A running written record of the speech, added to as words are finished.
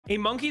A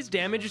monkey's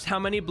damage is how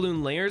many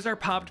bloon layers are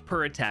popped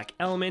per attack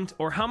element,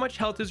 or how much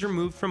health is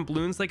removed from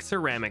bloons like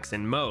ceramics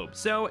and mob.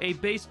 So a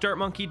base dart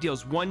monkey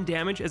deals 1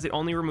 damage as it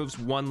only removes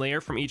 1 layer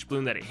from each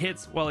bloon that it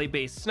hits, while a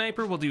base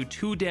sniper will do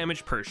 2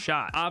 damage per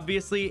shot.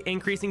 Obviously,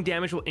 increasing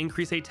damage will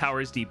increase a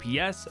tower's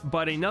DPS,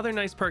 but another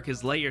nice perk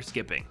is layer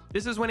skipping.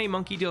 This is when a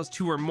monkey deals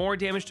 2 or more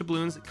damage to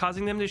bloons,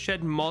 causing them to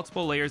shed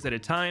multiple layers at a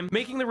time,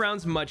 making the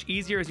rounds much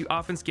easier as you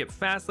often skip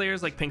fast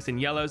layers like pinks and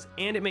yellows,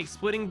 and it makes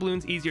splitting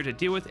bloons easier to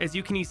deal with as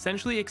you can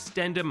essentially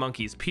extend a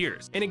monkey's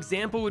pierce. An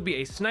example would be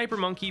a sniper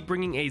monkey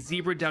bringing a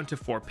zebra down to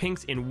 4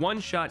 pinks in 1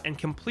 shot and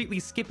completely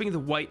skipping the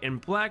white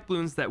and black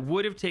bloons that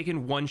would have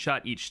taken 1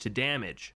 shot each to damage.